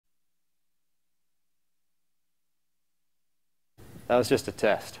That was just a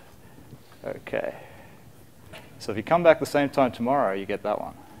test. Okay. So if you come back the same time tomorrow, you get that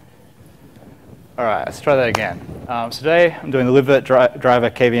one. All right, let's try that again. So today I'm doing the Libvirt driver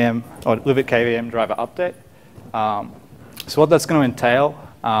KVM, or Libvirt KVM driver update. So what that's going to entail,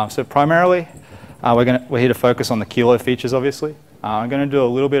 so primarily we're here to focus on the Kilo features, obviously. I'm going to do a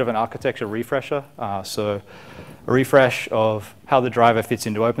little bit of an architecture refresher, so a refresh of how the driver fits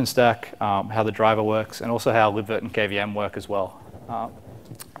into OpenStack, how the driver works, and also how Libvirt and KVM work as well.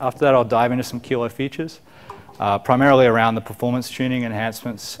 After that, I'll dive into some Kilo features, primarily around the performance tuning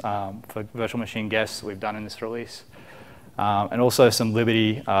enhancements for virtual machine guests that we've done in this release, and also some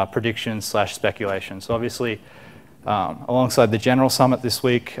Liberty predictions / speculation. So obviously, alongside the General Summit this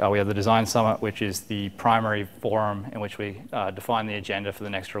week, we have the Design Summit, which is the primary forum in which we define the agenda for the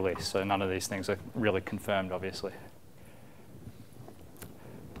next release. So none of these things are really confirmed, obviously.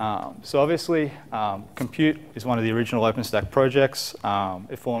 So obviously, Compute is one of the original OpenStack projects.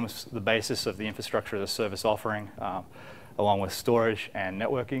 It forms the basis of the infrastructure as a service offering, along with storage and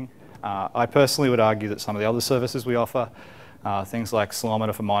networking. I personally would argue that some of the other services we offer, things like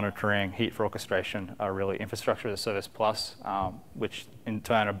Ceilometer for monitoring, Heat for orchestration, are really infrastructure as a service plus, which in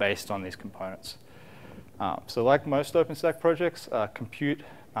turn are based on these components. So like most OpenStack projects, Compute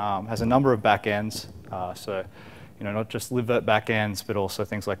has a number of backends. So not just Libvirt backends, but also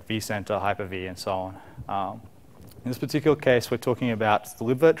things like vCenter, Hyper-V, and so on. In this particular case, we're talking about the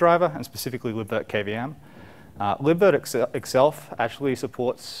Libvirt driver, and specifically Libvirt KVM. Libvirt itself actually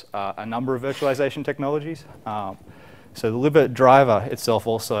supports a number of virtualization technologies. So the Libvirt driver itself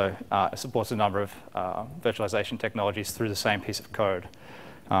also supports a number of virtualization technologies through the same piece of code.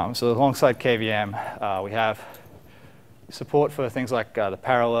 So alongside KVM, we have support for things like the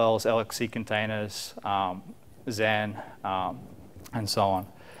parallels, LXC containers, Zen, and so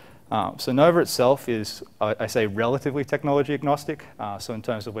on. So Nova itself is, I say, relatively technology agnostic. So in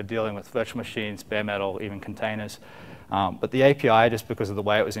terms of we're dealing with virtual machines, bare metal, even containers. But the API, just because of the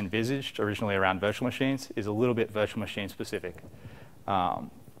way it was envisaged originally around virtual machines, is a little bit virtual machine specific.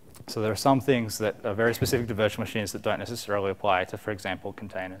 So there are some things that are very specific to virtual machines that don't necessarily apply to, for example,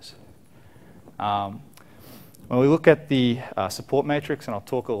 containers. When we look at the support matrix, and I'll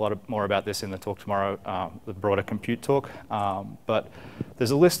talk a lot more about this in the talk tomorrow, the broader Compute talk, but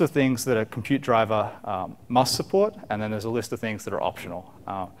there's a list of things that a Compute driver must support, and then there's a list of things that are optional.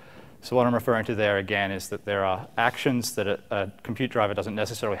 So what I'm referring to there, again, is that there are actions that a Compute driver doesn't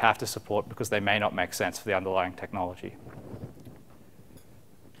necessarily have to support because they may not make sense for the underlying technology.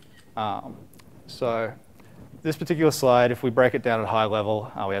 So this particular slide, if we break it down at a high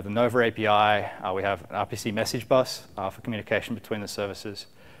level, we have the Nova API, we have an RPC message bus for communication between the services.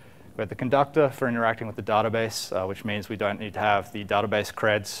 We have the conductor for interacting with the database, which means we don't need to have the database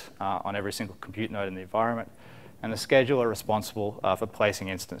creds on every single compute node in the environment, and the scheduler responsible for placing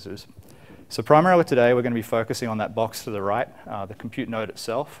instances. So primarily today, we're going to be focusing on that box to the right, the compute node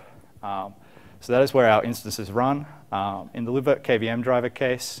itself. So that is where our instances run. In the Libvirt KVM driver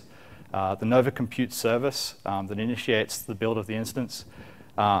case, the Nova Compute service that initiates the build of the instance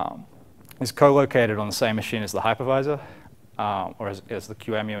is co-located on the same machine as the hypervisor, or as the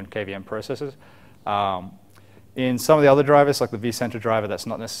QEMU and KVM processors. In some of the other drivers, like the vCenter driver, that's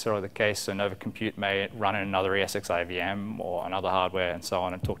not necessarily the case. So Nova Compute may run in another ESXi VM or another hardware and so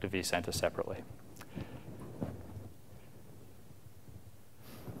on and talk to vCenter separately.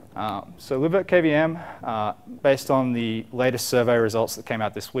 So Libvirt KVM, based on the latest survey results that came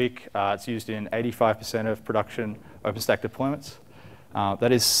out this week, it's used in 85% of production OpenStack deployments.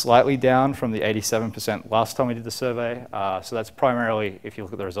 That is slightly down from the 87% last time we did the survey. So that's primarily, if you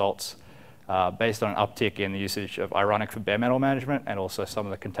look at the results, based on an uptick in the usage of Ironic for bare metal management and also some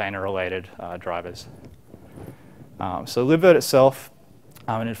of the container-related drivers. So Libvirt itself,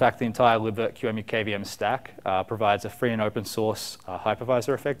 and in fact the entire Libvirt QEMU KVM stack, provides a free and open source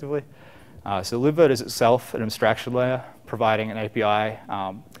hypervisor effectively. So Libvirt is itself an abstraction layer, providing an API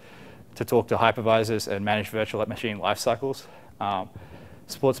to talk to hypervisors and manage virtual machine lifecycles.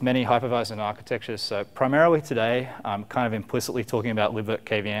 Supports many hypervisor architectures. So primarily today, I'm kind of implicitly talking about Libvirt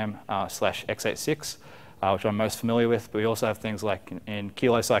KVM / x86, which I'm most familiar with. But we also have things like in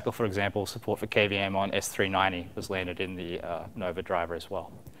KiloCycle, for example, support for KVM on S390 was landed in the Nova driver as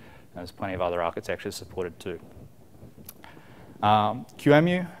well. And there's plenty of other architectures supported too.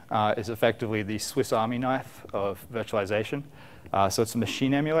 QEMU is effectively the Swiss Army knife of virtualization. So it's a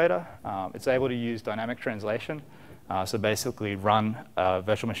machine emulator. It's able to use dynamic translation. So basically run a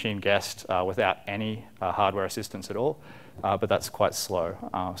virtual machine guest without any hardware assistance at all, but that's quite slow.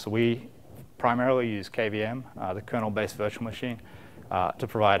 So we primarily use KVM, the kernel-based virtual machine, to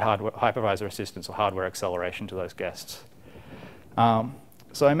provide hypervisor assistance or hardware acceleration to those guests.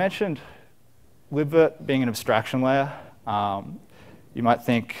 So I mentioned Libvirt being an abstraction layer. You might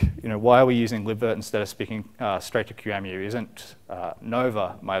think, why are we using Libvirt instead of speaking straight to QEMU? Isn't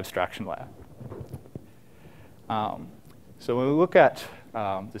Nova my abstraction layer? So when we look at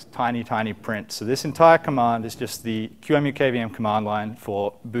this tiny, tiny print, so this entire command is just the QEMU KVM command line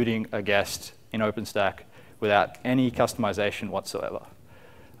for booting a guest in OpenStack without any customization whatsoever.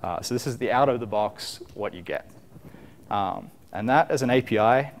 So this is the out-of-the-box what you get. And that, as an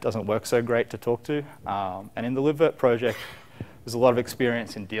API, doesn't work so great to talk to. And in the Libvirt project, there's a lot of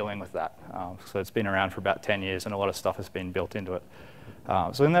experience in dealing with that. So it's been around for about 10 years, and a lot of stuff has been built into it.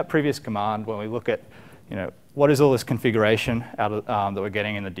 So in that previous command, when we look at what is all this configuration that we're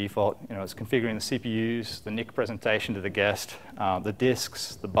getting in the default, it's configuring the CPUs, the NIC presentation to the guest, the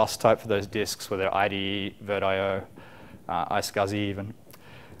disks, the bus type for those disks, whether IDE, VirtIO, iSCSI even.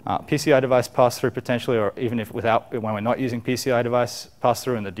 PCI device pass-through potentially, or even if when we're not using PCI device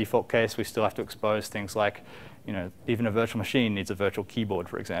pass-through in the default case, we still have to expose things like, even a virtual machine needs a virtual keyboard,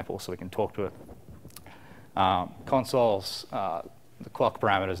 for example, so we can talk to it. Consoles, the clock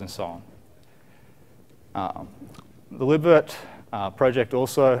parameters, and so on. The Libvirt project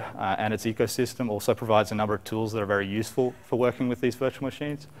also, and its ecosystem, also provides a number of tools that are very useful for working with these virtual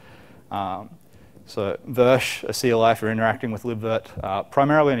machines. So Versh, a CLI for interacting with Libvirt.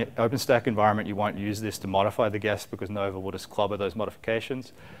 Primarily in an OpenStack environment, you won't use this to modify the guest because Nova will just clobber those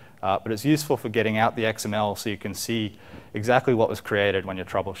modifications. But it's useful for getting out the XML so you can see exactly what was created when you're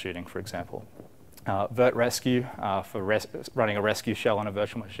troubleshooting, for example. Virt Rescue for running a rescue shell on a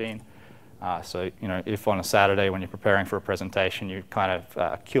virtual machine. So if on a Saturday when you're preparing for a presentation, you kind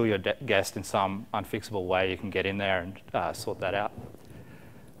of kill your guest in some unfixable way, you can get in there and sort that out.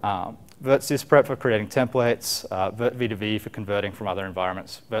 Virt Sysprep for creating templates, Virt V2V for converting from other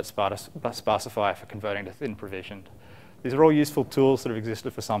environments, Virt Sparsify for converting to thin provisioned. These are all useful tools that have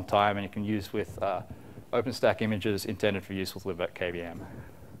existed for some time and you can use with OpenStack images intended for use with Libvirt KVM.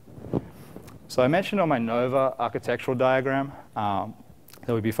 So I mentioned on my Nova architectural diagram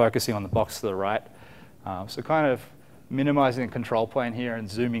that we'd be focusing on the box to the right. So kind of minimizing the control plane here and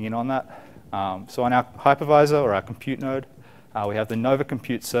zooming in on that. So on our hypervisor or our compute node, we have the Nova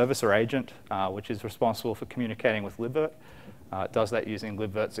Compute service or agent, which is responsible for communicating with Libvirt. It does that using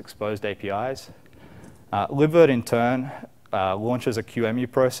Libvirt's exposed APIs. Libvirt, in turn, launches a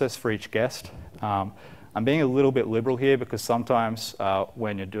QEMU process for each guest. I'm being a little bit liberal here because sometimes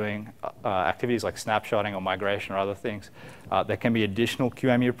when you're doing activities like snapshotting or migration or other things, there can be additional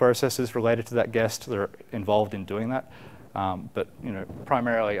QEMU processes related to that guest that are involved in doing that. But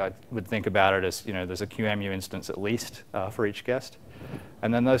primarily, I would think about it as there's a QEMU instance at least for each guest,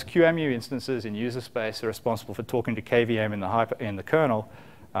 and then those QEMU instances in user space are responsible for talking to KVM in the kernel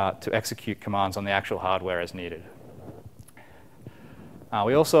to execute commands on the actual hardware as needed.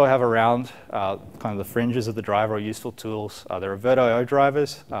 We also have around kind of the fringes of the driver or useful tools. There are VirtIO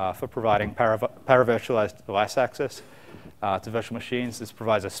drivers for providing paravirtualized device access to virtual machines. This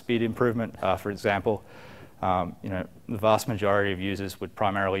provides a speed improvement. For example, the vast majority of users would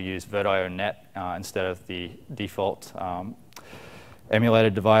primarily use VirtIO net instead of the default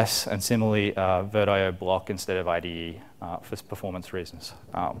emulated device, and similarly VirtIO block instead of IDE for performance reasons.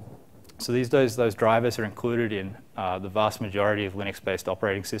 So these days, those drivers are included in the vast majority of Linux-based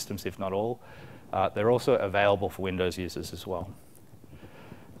operating systems, if not all. They're also available for Windows users as well.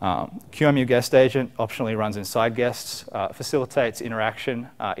 QEMU guest agent optionally runs inside guests, facilitates interaction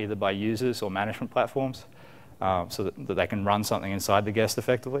either by users or management platforms so that they can run something inside the guest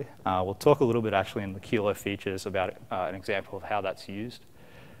effectively. We'll talk a little bit actually in the Kilo features about an example of how that's used.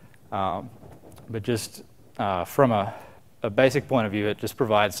 But just from a basic point of view, it just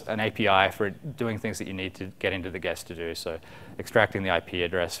provides an API for doing things that you need to get into the guest to do. So extracting the IP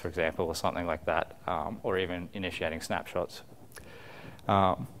address, for example, or something like that, or even initiating snapshots.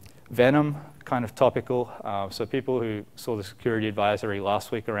 Venom, kind of topical. So people who saw the security advisory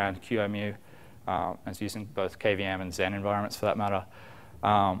last week around QEMU, and using both KVM and Zen environments for that matter,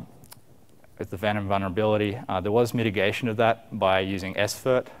 with the Venom vulnerability, there was mitigation of that by using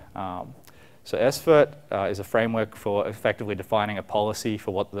SVirt. So SVirt is a framework for effectively defining a policy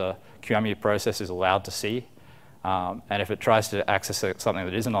for what the QEMU process is allowed to see. And if it tries to access something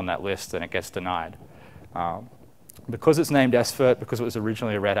that isn't on that list, then it gets denied. Because it's named SVirt, because it was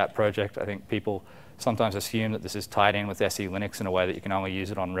originally a Red Hat project, I think people sometimes assume that this is tied in with SE Linux in a way that you can only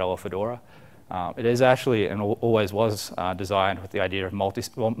use it on RHEL or Fedora. It is actually, and always was, designed with the idea of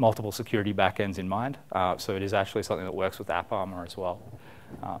multiple security backends in mind. So it is actually something that works with AppArmor as well.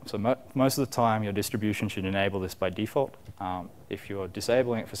 So most of the time, your distribution should enable this by default. If you're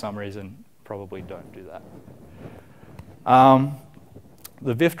disabling it for some reason, probably don't do that. The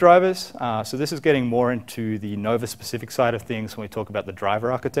VIF drivers, so this is getting more into the Nova-specific side of things when we talk about the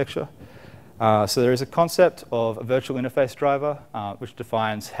driver architecture. So there is a concept of a virtual interface driver, which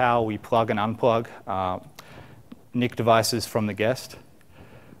defines how we plug and unplug NIC devices from the guest.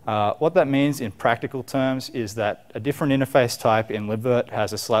 What that means in practical terms is that a different interface type in Libvirt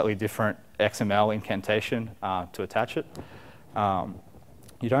has a slightly different XML incantation to attach it.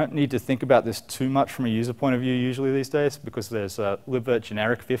 You don't need to think about this too much from a user point of view usually these days, because there's a Libvirt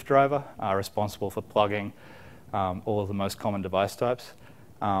generic VIF driver responsible for plugging all of the most common device types.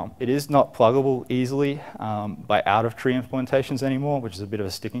 It is not pluggable easily by out-of-tree implementations anymore, which is a bit of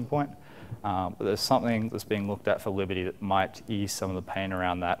a sticking point. But there's something that's being looked at for Liberty that might ease some of the pain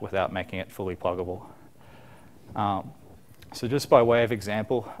around that without making it fully pluggable. So just by way of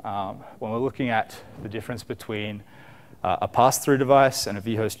example, when we're looking at the difference between a pass-through device and a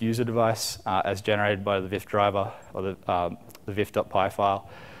vhost user device as generated by the VIF driver or the vif.py file.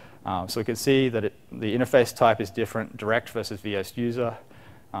 So we can see that the interface type is different, direct versus vhost user.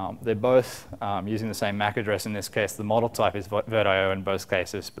 They're both using the same MAC address. In this case, the model type is virt.io in both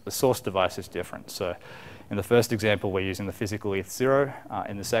cases, but the source device is different. So in the first example, we're using the physical ETH0.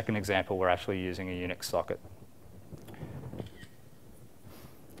 In the second example, we're actually using a Unix socket.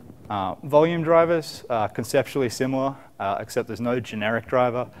 Volume drivers are conceptually similar, except there's no generic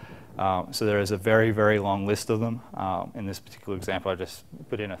driver. So there is a very, very long list of them. In this particular example, I just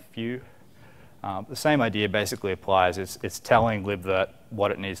put in a few. The same idea basically applies. It's telling Libvirt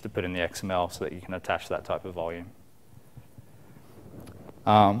what it needs to put in the XML so that you can attach that type of volume.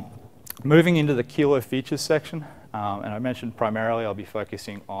 Moving into the kilo features section, and I mentioned primarily I'll be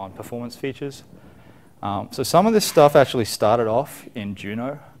focusing on performance features. So some of this stuff actually started off in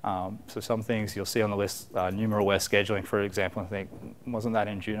Juno. So some things you'll see on the list, numeral-aware scheduling, for example, I think, wasn't that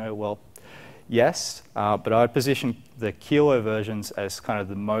in Juno? Well, yes, but I would position the kilo versions as kind of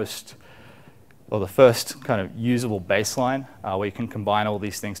the most, or the first kind of usable baseline where you can combine all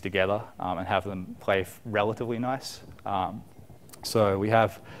these things together and have them play relatively nice. So we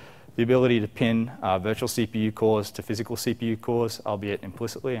have the ability to pin virtual CPU cores to physical CPU cores, albeit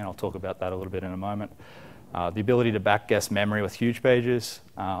implicitly, and I'll talk about that a little bit in a moment. The ability to backguess memory with huge pages,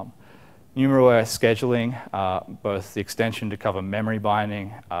 numeral-aware scheduling, both the extension to cover memory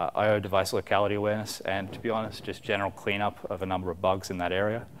binding, I/O device locality awareness, and to be honest, just general cleanup of a number of bugs in that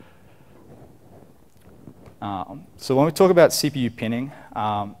area. So when we talk about CPU pinning,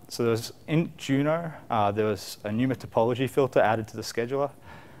 so there's in Juno, there was a NUMA topology filter added to the scheduler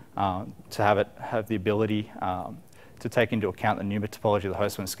to have the ability to take into account the NUMA topology of the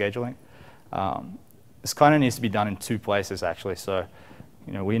host when scheduling. This kind of needs to be done in two places, actually. So,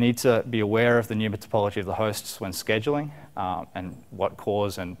 we need to be aware of the NUMA topology of the hosts when scheduling and what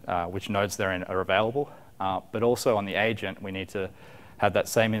cores and which nodes they're in are available. But also on the agent, we need to have that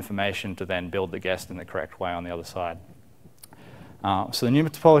same information to then build the guest in the correct way on the other side. So the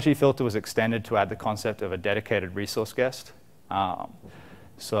NUMA topology filter was extended to add the concept of a dedicated resource guest.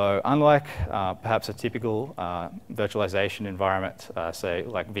 So unlike perhaps a typical virtualization environment, say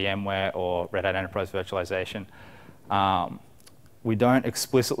like VMware or Red Hat Enterprise Virtualization, we don't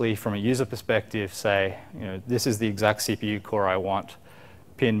explicitly, from a user perspective, say, this is the exact CPU core I want,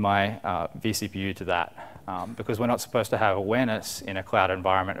 pin my vCPU to that, because we're not supposed to have awareness in a cloud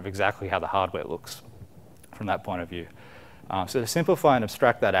environment of exactly how the hardware looks from that point of view. So to simplify and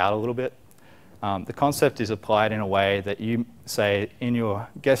abstract that out a little bit, the concept is applied in a way that you say in your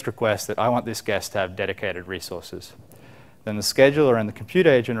guest request that I want this guest to have dedicated resources. Then the scheduler and the compute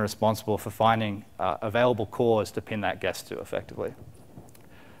agent are responsible for finding available cores to pin that guest to effectively.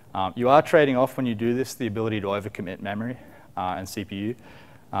 You are trading off when you do this the ability to overcommit memory and CPU.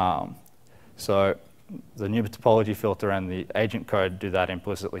 So the NUMA topology filter and the agent code do that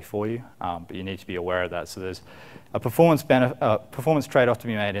implicitly for you, but you need to be aware of that. So there's a performance trade-off to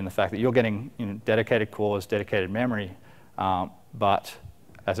be made in the fact that you're getting dedicated cores, dedicated memory, but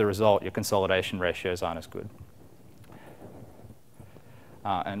as a result, your consolidation ratios aren't as good.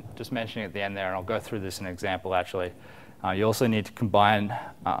 And just mentioning at the end there, and I'll go through this in an example actually, you also need to combine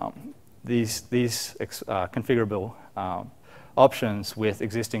these configurable options with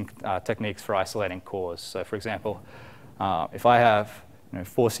existing techniques for isolating cores. So for example, if I have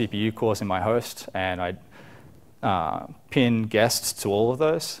 4 CPU cores in my host and I pin guests to all of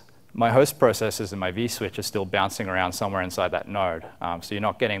those, my host processors and my vSwitch are still bouncing around somewhere inside that node. So you're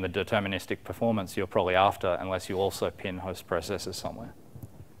not getting the deterministic performance you're probably after unless you also pin host processors somewhere.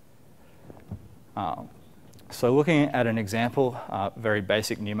 So looking at an example, very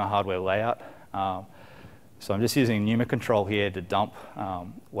basic NUMA hardware layout. So I'm just using NUMA control here to dump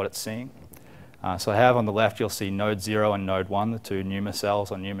what it's seeing. So I have on the left, you'll see node 0 and node 1, the two NUMA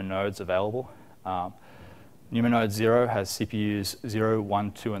cells or NUMA nodes available. NUMA node 0 has CPUs 0,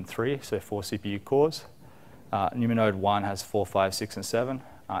 1, 2, and 3, so 4 CPU cores. NUMA node 1 has 4, 5, 6, and 7.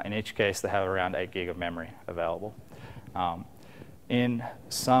 In each case, they have around 8 gig of memory available. In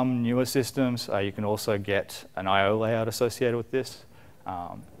some newer systems, you can also get an I/O layout associated with this.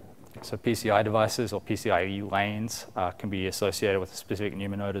 So PCI devices or PCIe lanes can be associated with a specific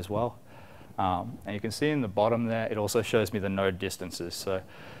NUMA node as well. And you can see in the bottom there, it also shows me the node distances. So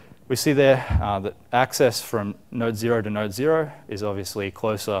we see there that access from node 0 to node 0 is obviously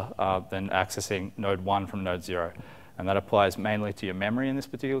closer than accessing node 1 from node 0. And that applies mainly to your memory in this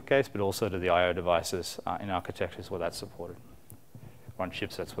particular case, but also to the I/O devices in architectures where that's supported, or on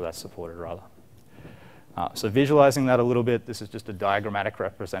chipsets where that's supported, rather. So visualizing that a little bit, this is just a diagrammatic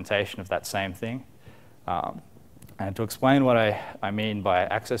representation of that same thing. And to explain what I mean by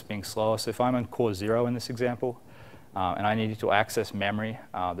access being slower, so if I'm on core 0 in this example, and I need to access memory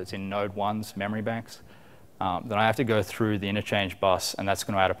that's in node 1's memory banks, then I have to go through the interchange bus, and that's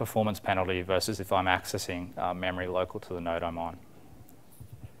going to add a performance penalty versus if I'm accessing memory local to the node I'm on.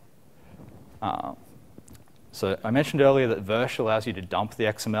 So I mentioned earlier that Virsh allows you to dump the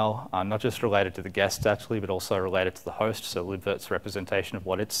XML, not just related to the guests actually, but also related to the host, so Libvirt's representation of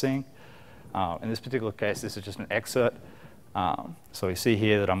what it's seeing. In this particular case, this is just an excerpt. So we see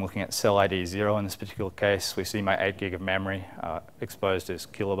here that I'm looking at cell ID 0 in this particular case. We see my 8 gig of memory exposed as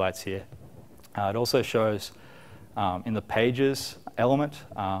kilobytes here. It also shows in the pages element.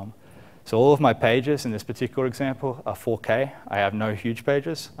 So all of my pages in this particular example are 4K. I have no huge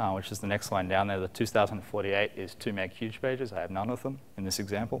pages, which is the next line down there. The 2048 is 2 meg huge pages. I have none of them in this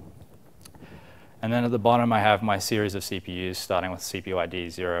example. And then at the bottom, I have my series of CPUs, starting with CPU ID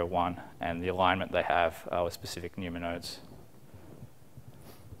 0, 1, and the alignment they have with specific NUMA nodes.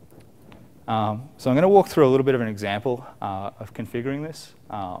 So I'm going to walk through a little bit of an example of configuring this.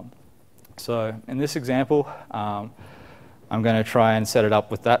 So in this example, I'm going to try and set it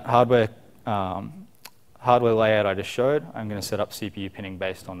up with that hardware layout I just showed. I'm going to set up CPU pinning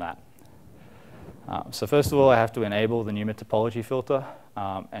based on that. So first of all, I have to enable the NUMA topology filter,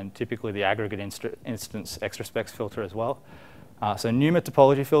 and typically the aggregate instance extra specs filter as well. So NUMA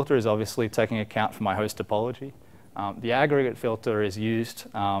topology filter is obviously taking account for my host topology. The aggregate filter is used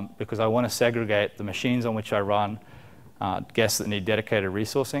because I want to segregate the machines on which I run guests that need dedicated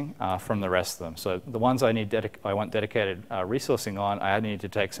resourcing from the rest of them. So the ones I want dedicated resourcing on, I need to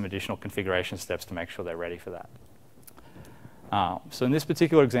take some additional configuration steps to make sure they're ready for that. So in this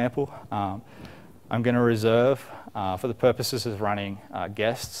particular example, I'm going to reserve, for the purposes of running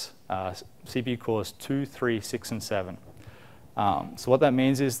guests, CPU cores 2, 3, 6, and 7. So what that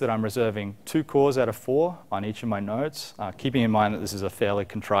means is that I'm reserving 2 cores out of 4 on each of my nodes, keeping in mind that this is a fairly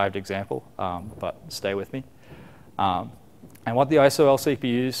contrived example, but stay with me. And what the ISO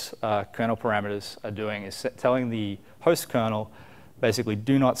LCPU's kernel parameters are doing is telling the host kernel, basically,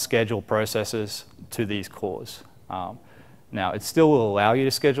 do not schedule processes to these cores. Now, it still will allow you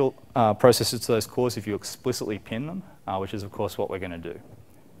to schedule processes to those cores if you explicitly pin them, which is, of course, what we're going to do.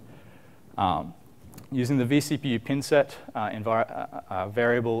 Using the vCPU pin set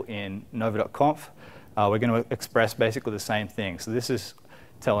variable in nova.conf, we're going to express basically the same thing. So this is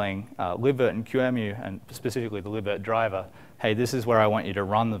telling Libvirt and QEMU, and specifically the Libvirt driver, hey, this is where I want you to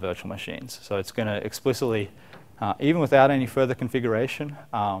run the virtual machines. So it's going to explicitly, even without any further configuration,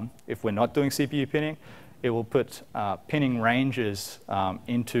 if we're not doing CPU pinning, it will put pinning ranges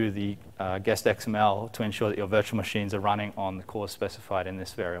into the guest XML to ensure that your virtual machines are running on the cores specified in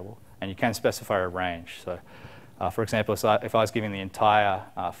this variable. And you can specify a range. So for example, if I was giving the entire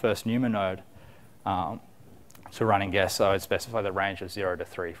first NUMA node to running guests, I would specify the range of 0 to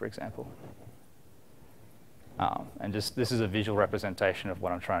 3, for example. And just this is a visual representation of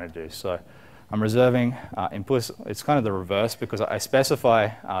what I'm trying to do. So I'm reserving implicit. It's kind of the reverse because I specify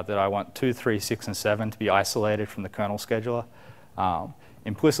that I want 2, 3, 6, and 7 to be isolated from the kernel scheduler.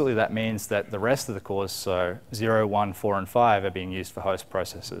 Implicitly, that means that the rest of the cores, so 0, 1, 4, and 5, are being used for host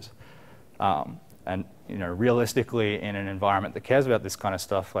processes. And realistically, in an environment that cares about this kind of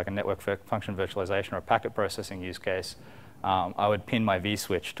stuff, like a network function virtualization or a packet processing use case, I would pin my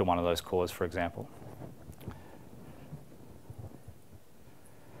vSwitch to one of those cores, for example.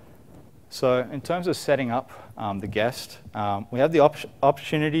 So in terms of setting up the guest, we have the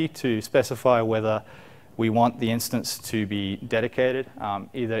opportunity to specify whether we want the instance to be dedicated.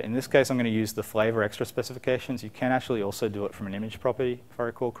 Either, in this case, I'm going to use the flavor extra specifications. You can actually also do it from an image property, if I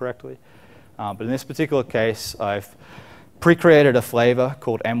recall correctly. But in this particular case, I've pre-created a flavor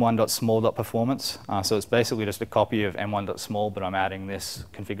called m1.small.performance. So it's basically just a copy of m1.small, but I'm adding this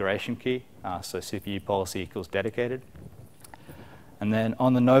configuration key. So CPU policy equals dedicated. And then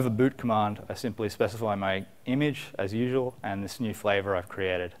on the nova boot command, I simply specify my image as usual and this new flavor I've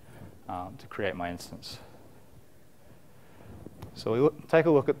created to create my instance. So we take a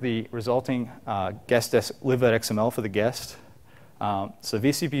look at the resulting guest Libvirt XML for the guest. So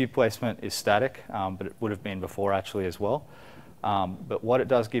vCPU placement is static, but it would have been before actually as well. But what it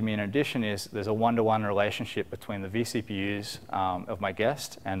does give me in addition is there's a one-to-one relationship between the vCPUs of my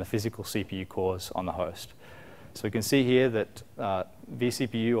guest and the physical CPU cores on the host. So we can see here that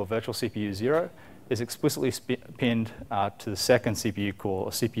vCPU or virtual CPU 0 is explicitly pinned to the second CPU core,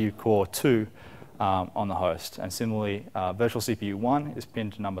 or CPU core 2, on the host. And similarly, virtual CPU 1 is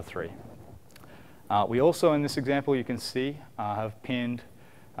pinned to number 3. We also, in this example, you can see, have pinned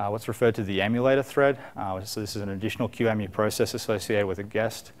what's referred to the emulator thread. So this is an additional QEMU process associated with a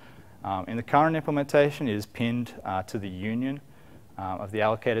guest. In the current implementation, it is pinned to the union of the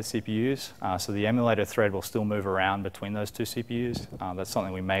allocated CPUs. So the emulator thread will still move around between those two CPUs. That's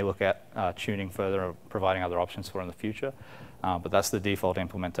something we may look at tuning further or providing other options for in the future. But that's the default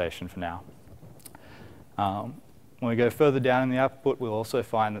implementation for now. When we go further down in the output, we'll also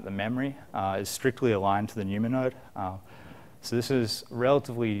find that the memory is strictly aligned to the NUMA node. So this is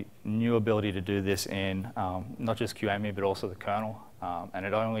relatively new ability to do this in not just QEMU, but also the kernel. And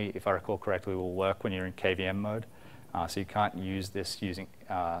it only, if I recall correctly, will work when you're in KVM mode. So you can't use this using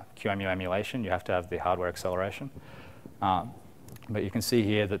QEMU emulation. You have to have the hardware acceleration. But you can see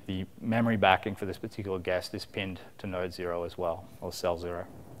here that the memory backing for this particular guest is pinned to node 0 as well, or cell 0.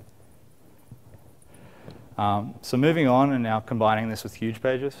 So moving on and now combining this with huge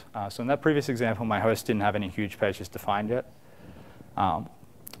pages. So in that previous example, my host didn't have any huge pages defined yet.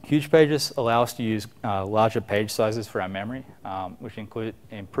 Huge pages allow us to use larger page sizes for our memory, which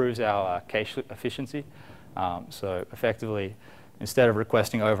improves our cache efficiency. So effectively, instead of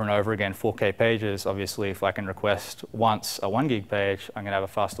requesting over and over again 4K pages, obviously if I can request once a 1 gig page, I'm going to have a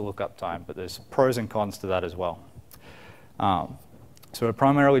faster lookup time. But there's pros and cons to that as well. So we're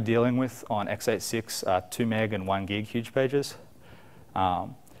primarily dealing with, on x86, 2 meg and 1 gig huge pages.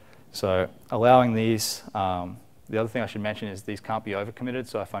 So allowing these, the other thing I should mention is these can't be overcommitted.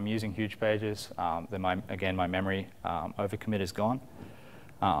 So if I'm using huge pages, then again, my memory overcommit is gone.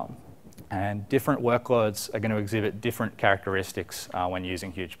 And different workloads are going to exhibit different characteristics when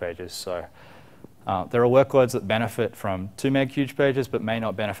using huge pages. So there are workloads that benefit from 2 meg huge pages, but may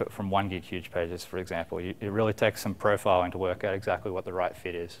not benefit from 1 gig huge pages, for example. It really takes some profiling to work out exactly what the right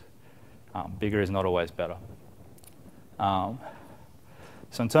fit is. Bigger is not always better. So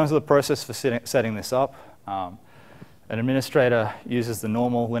in terms of the process for setting this up, an administrator uses the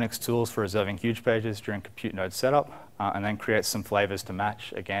normal Linux tools for reserving huge pages during compute node setup, and then creates some flavors to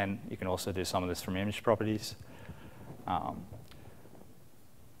match. Again, you can also do some of this from image properties.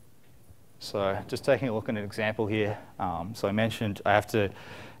 So just taking a look at an example here. So I mentioned I have to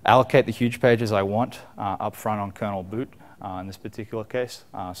allocate the huge pages I want up front on kernel boot in this particular case.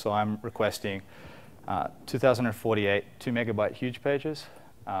 So I'm requesting 2048 2 megabyte huge pages,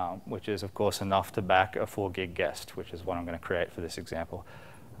 which is, of course, enough to back a 4 gig guest, which is what I'm going to create for this example.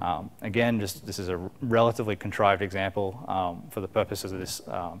 Again, this is a relatively contrived example for the purposes of this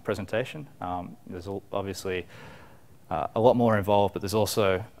presentation. There's obviously a lot more involved, but there's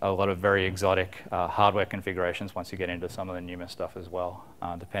also a lot of very exotic hardware configurations once you get into some of the NUMA stuff as well,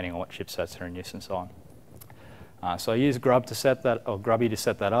 depending on what chipsets are in use and so on. So I use Grub to set that, or Grubby to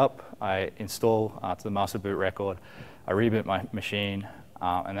set that up. I install to the master boot record. I reboot my machine,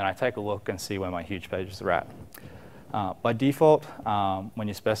 and then I take a look and see where my huge pages are at. By default, when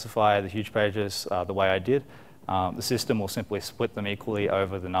you specify the huge pages the way I did, the system will simply split them equally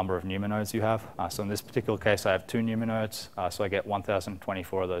over the number of NUMA nodes you have. So in this particular case, I have 2 NUMA nodes, so I get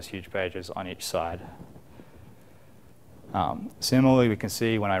 1,024 of those huge pages on each side. Similarly, we can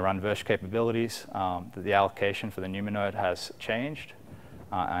see when I run Virtual capabilities that the allocation for the NUMA node has changed.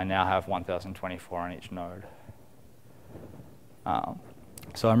 I now have 1,024 on each node.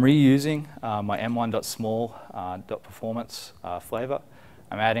 So I'm reusing my m1.small.performance flavor.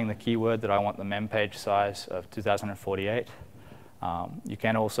 I'm adding the keyword that I want the mem page size of 2048. You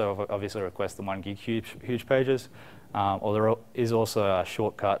can also obviously request the 1 gig huge pages, or there is also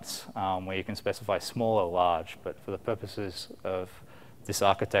shortcuts where you can specify small or large, but for the purposes of this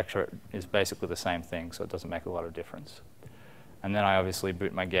architecture, it is basically the same thing, so it doesn't make a lot of difference. And then I obviously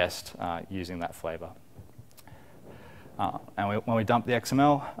boot my guest using that flavor. And when we dump the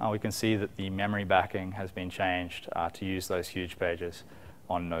XML, we can see that the memory backing has been changed to use those huge pages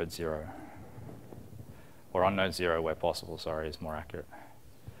on node 0. or on node 0 where possible, sorry, is more accurate.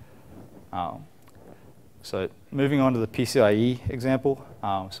 So moving on to the PCIe example,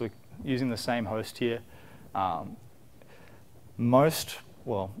 so we're using the same host here. More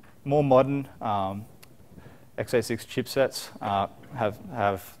modern x86 chipsets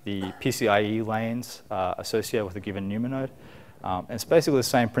have the PCIe lanes associated with a given NUMA node. And it's basically the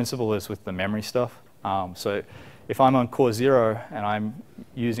same principle as with the memory stuff. So if I'm on core 0 and I'm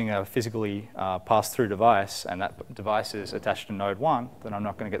using a physically pass-through device and that device is attached to node 1, then I'm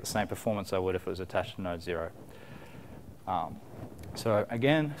not going to get the same performance I would if it was attached to node 0. So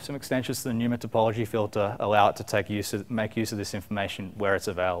again, some extensions to the NUMA topology filter allow it to make use of this information where it's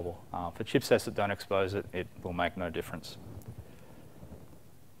available. For chipsets that don't expose it, it will make no difference.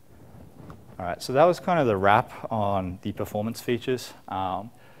 All right, so that was kind of the wrap on the performance features.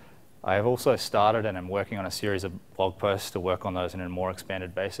 I have also started and I'm working on a series of blog posts to work on those in a more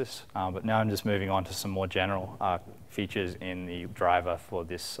expanded basis. But now I'm just moving on to some more general features in the driver for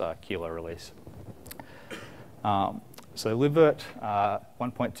this Kilo release. So Libvirt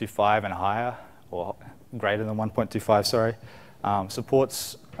 1.25 and higher, or greater than 1.25, sorry,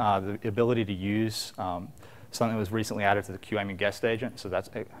 supports the ability to use something that was recently added to the QEMU guest agent. So that's,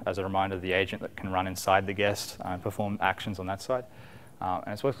 as a reminder, the agent that can run inside the guest and perform actions on that side.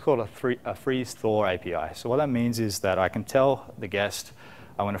 And it's what's called a freeze-thaw API. So what that means is that I can tell the guest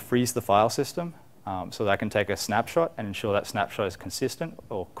I want to freeze the file system so that I can take a snapshot and ensure that snapshot is consistent,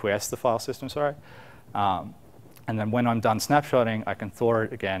 or quiesce the file system, sorry. And then when I'm done snapshotting, I can thaw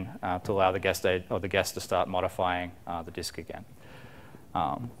it again to allow the guest to start modifying the disk again.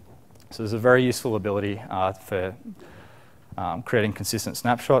 So there's a very useful ability for creating consistent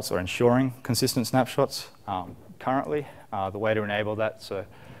snapshots or ensuring consistent snapshots. Currently, the way to enable that, so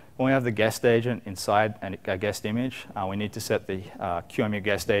when we have the guest agent inside a guest image, we need to set the QEMU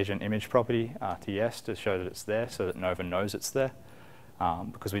guest agent image property to yes to show that it's there so that Nova knows it's there.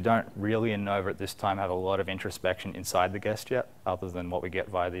 Because we don't really in Nova at this time have a lot of introspection inside the guest yet, other than what we get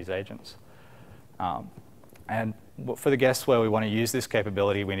via these agents. And for the guests where we want to use this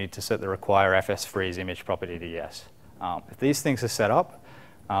capability, we need to set the require fs freeze image property to yes. If these things are set up,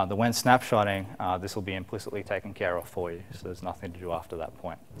 then when snapshotting, this will be implicitly taken care of for you. So there's nothing to do after that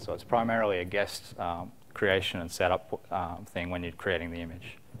point. So it's primarily a guest creation and setup thing when you're creating the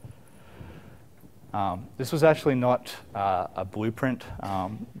image. This was actually not a blueprint,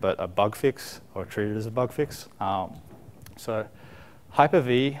 but a bug fix, or treated as a bug fix. So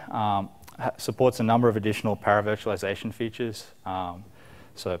Hyper-V supports a number of additional paravirtualization features.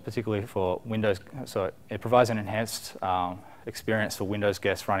 So particularly for Windows, so it provides an enhanced experience for Windows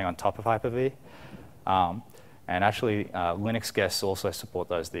guests running on top of Hyper-V. And actually, Linux guests also support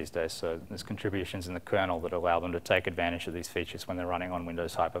those these days. So there's contributions in the kernel that allow them to take advantage of these features when they're running on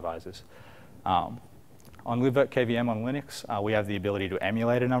Windows hypervisors. On Libvirt KVM on Linux, we have the ability to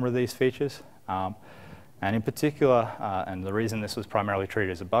emulate a number of these features. And in particular, and the reason this was primarily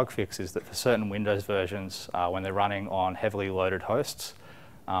treated as a bug fix is that for certain Windows versions, when they're running on heavily loaded hosts,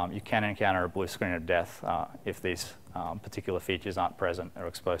 you can encounter a blue screen of death if these particular features aren't present or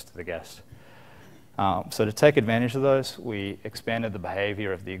exposed to the guest. So to take advantage of those, we expanded the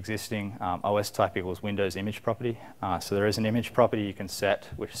behavior of the existing OS type equals Windows image property. So there is an image property you can set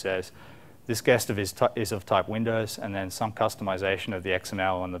which says this guest is of type Windows, and then some customization of the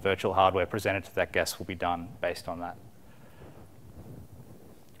XML and the virtual hardware presented to that guest will be done based on that.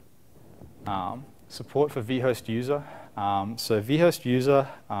 Support for vhost user. So vhost user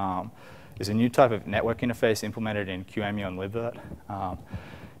is a new type of network interface implemented in QEMU and Libvirt.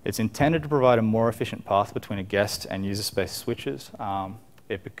 It's intended to provide a more efficient path between a guest and user space switches.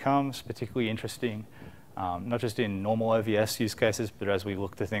 It becomes particularly interesting not just in normal OVS use cases, but as we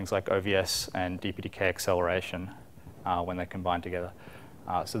look to things like OVS and DPDK acceleration when they combine together.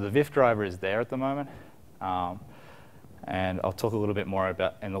 So the VIF driver is there at the moment. And I'll talk a little bit more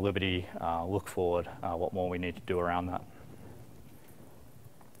about, in the Liberty look forward, what more we need to do around that.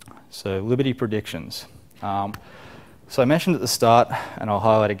 So Liberty predictions. So I mentioned at the start, and I'll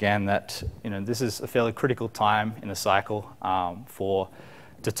highlight again, that this is a fairly critical time in the cycle for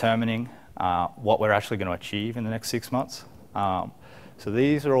determining what we're actually going to achieve in the next 6 months. So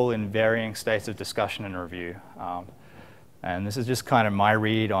these are all in varying states of discussion and review. And this is just kind of my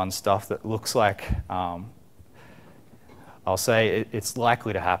read on stuff that looks like, I'll say it's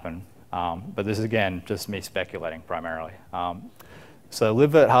likely to happen. But this is, again, just me speculating primarily. So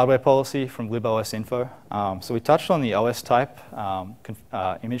Libvirt hardware policy from libOS info. So we touched on the OS type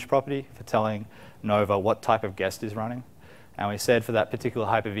image property for telling Nova what type of guest is running. And we said for that particular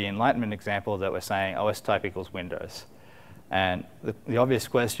Hyper-V enlightenment example that we're saying OS type equals Windows. And the obvious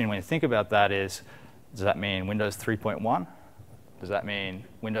question when you think about that is, Does that mean Windows 3.1? Does that mean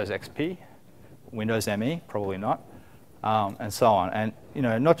Windows XP? Windows ME? Probably not. And so on. And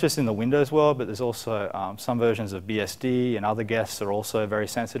not just in the Windows world, but there's also some versions of BSD and other guests are also very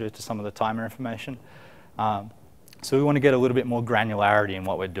sensitive to some of the timer information. So we want to get a little bit more granularity in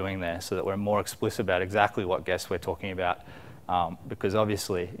what we're doing there so that we're more explicit about exactly what guests we're talking about. Because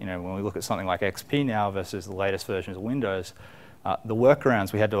obviously, when we look at something like XP now versus the latest versions of Windows, the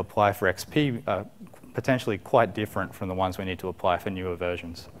workarounds we had to apply for XP are potentially quite different from the ones we need to apply for newer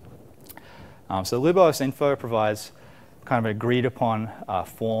versions. So libOS info provides kind of an agreed upon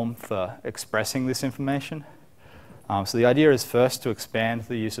form for expressing this information. So the idea is first to expand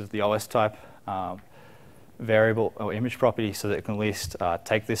the use of the OS type variable or image property so that it can at least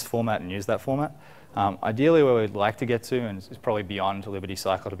take this format and use that format. Ideally, where we'd like to get to, and it's probably beyond Liberty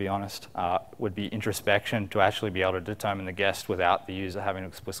Cycle to be honest, would be introspection to actually be able to determine the guest without the user having to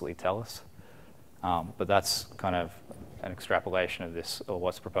explicitly tell us. But that's kind of an extrapolation of this or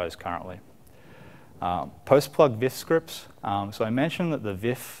what's proposed currently. Post-plug VIF scripts. So I mentioned that the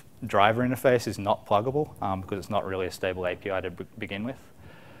VIF driver interface is not pluggable because it's not really a stable API to begin with.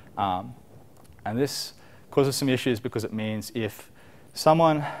 And this causes some issues because it means if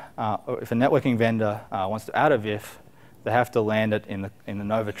someone, or if a networking vendor wants to add a VIF, they have to land it in the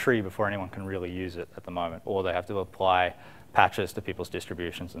Nova tree before anyone can really use it at the moment, or they have to apply patches to people's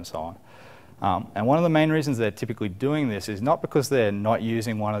distributions and so on. And one of the main reasons they're typically doing this is not because they're not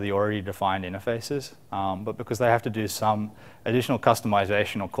using one of the already defined interfaces, but because they have to do some additional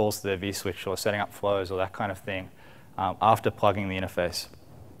customization or calls to their vSwitch or setting up flows or that kind of thing after plugging the interface.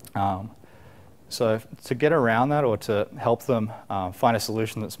 So to get around that or to help them find a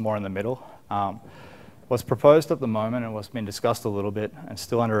solution that's more in the middle, what's proposed at the moment and what's been discussed a little bit and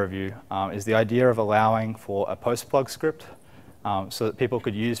still under review is the idea of allowing for a post-plug script so that people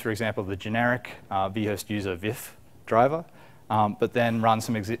could use, for example, the generic vhost user VIF driver, but then run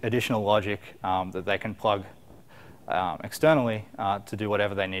some additional logic that they can plug externally to do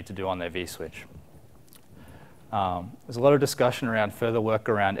whatever they need to do on their vSwitch. There's a lot of discussion around further work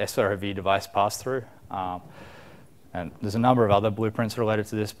around SRV device pass-through. And there's a number of other blueprints related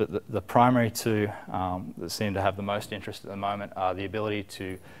to this, but the primary two that seem to have the most interest at the moment are the ability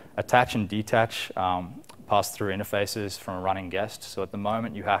to attach and detach pass-through interfaces from a running guest. So at the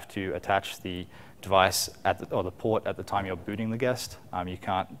moment, you have to attach the device or the port at the time you're booting the guest. You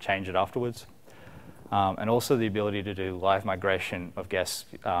can't change it afterwards. And also the ability to do live migration of guests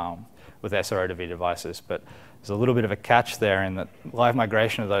with SRO to V devices. But there's a little bit of a catch there in that live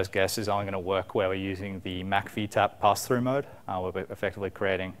migration of those guests is only going to work where we're using the Mac VTAP pass-through mode, where we're effectively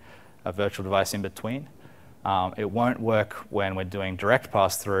creating a virtual device in between. It won't work when we're doing direct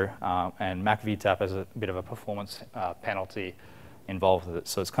pass-through, and Mac VTAP has a bit of a performance penalty involved with it.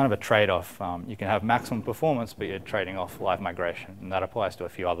 So it's kind of a trade-off. You can have maximum performance, but you're trading off live migration, and that applies to a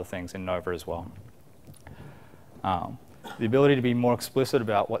few other things in Nova as well. The ability to be more explicit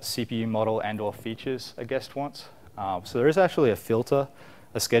about what CPU model and/or features a guest wants. So there is actually a filter,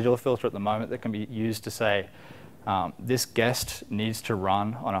 a scheduler filter at the moment that can be used to say, this guest needs to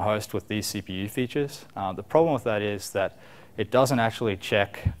run on a host with these CPU features. The problem with that is that it doesn't actually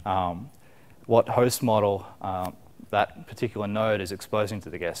check what host model that particular node is exposing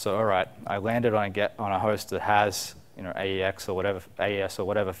to the guest. So all right, I landed on a host that has AES or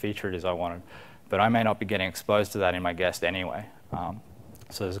whatever feature it is I wanted, but I may not be getting exposed to that in my guest anyway.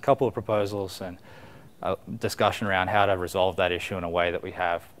 So there's a couple of proposals and a discussion around how to resolve that issue in a way that we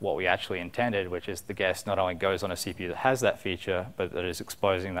have what we actually intended, which is the guest not only goes on a CPU that has that feature, but that is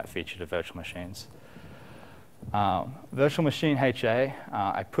exposing that feature to virtual machines. Virtual machine HA,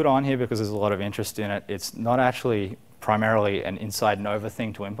 I put on here because there's a lot of interest in it. It's not actually primarily an inside Nova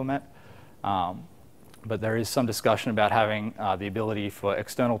thing to implement. But there is some discussion about having the ability for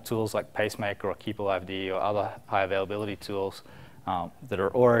external tools like Pacemaker or KeepAliveD or other high availability tools that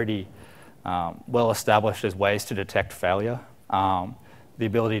are already well established as ways to detect failure. The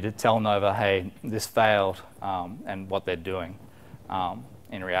ability to tell Nova, hey, this failed, and what they're doing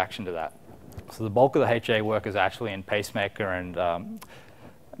in reaction to that. So the bulk of the HA work is actually in Pacemaker and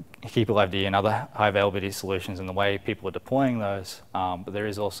KeepAliveD and other high availability solutions and the way people are deploying those. But there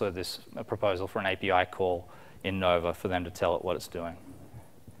is also this proposal for an API call in Nova for them to tell it what it's doing.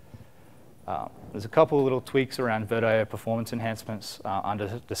 There's a couple of little tweaks around VirtIO performance enhancements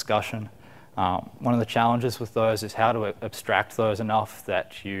under discussion. One of the challenges with those is how to abstract those enough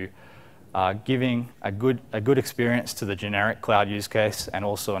that you are giving a good experience to the generic cloud use case and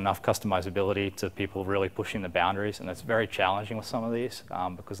also enough customizability to people really pushing the boundaries. And that's very challenging with some of these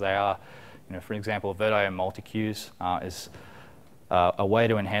because they are, for example, VirtIO multi-queues is a way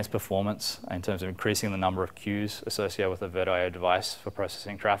to enhance performance in terms of increasing the number of queues associated with a VirtIO device for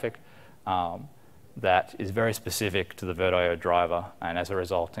processing traffic that is very specific to the VirtIO driver, and as a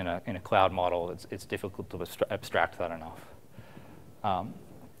result, in a cloud model, it's difficult to abstract that enough.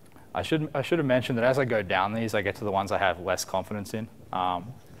 I should have mentioned that as I go down these, I get to the ones I have less confidence in,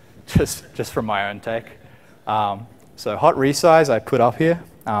 just from my own take. So hot resize I put up here,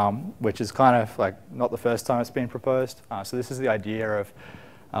 which is kind of like not the first time it's been proposed. So this is the idea of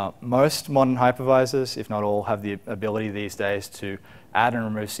most modern hypervisors, if not all, have the ability these days to add and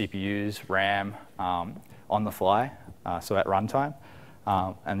remove CPUs, RAM on the fly, so at runtime.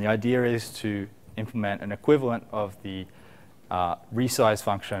 And the idea is to implement an equivalent of the resize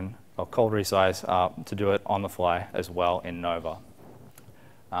function, or cold resize, to do it on the fly as well in Nova.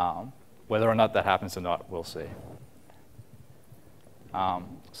 Whether or not that happens or not, we'll see.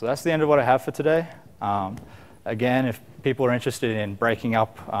 So that's the end of what I have for today. Again, if people are interested in breaking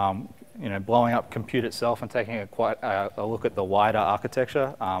up, blowing up compute itself and taking a look at the wider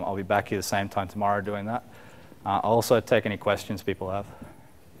architecture, I'll be back here the same time tomorrow doing that. I'll also take any questions people have.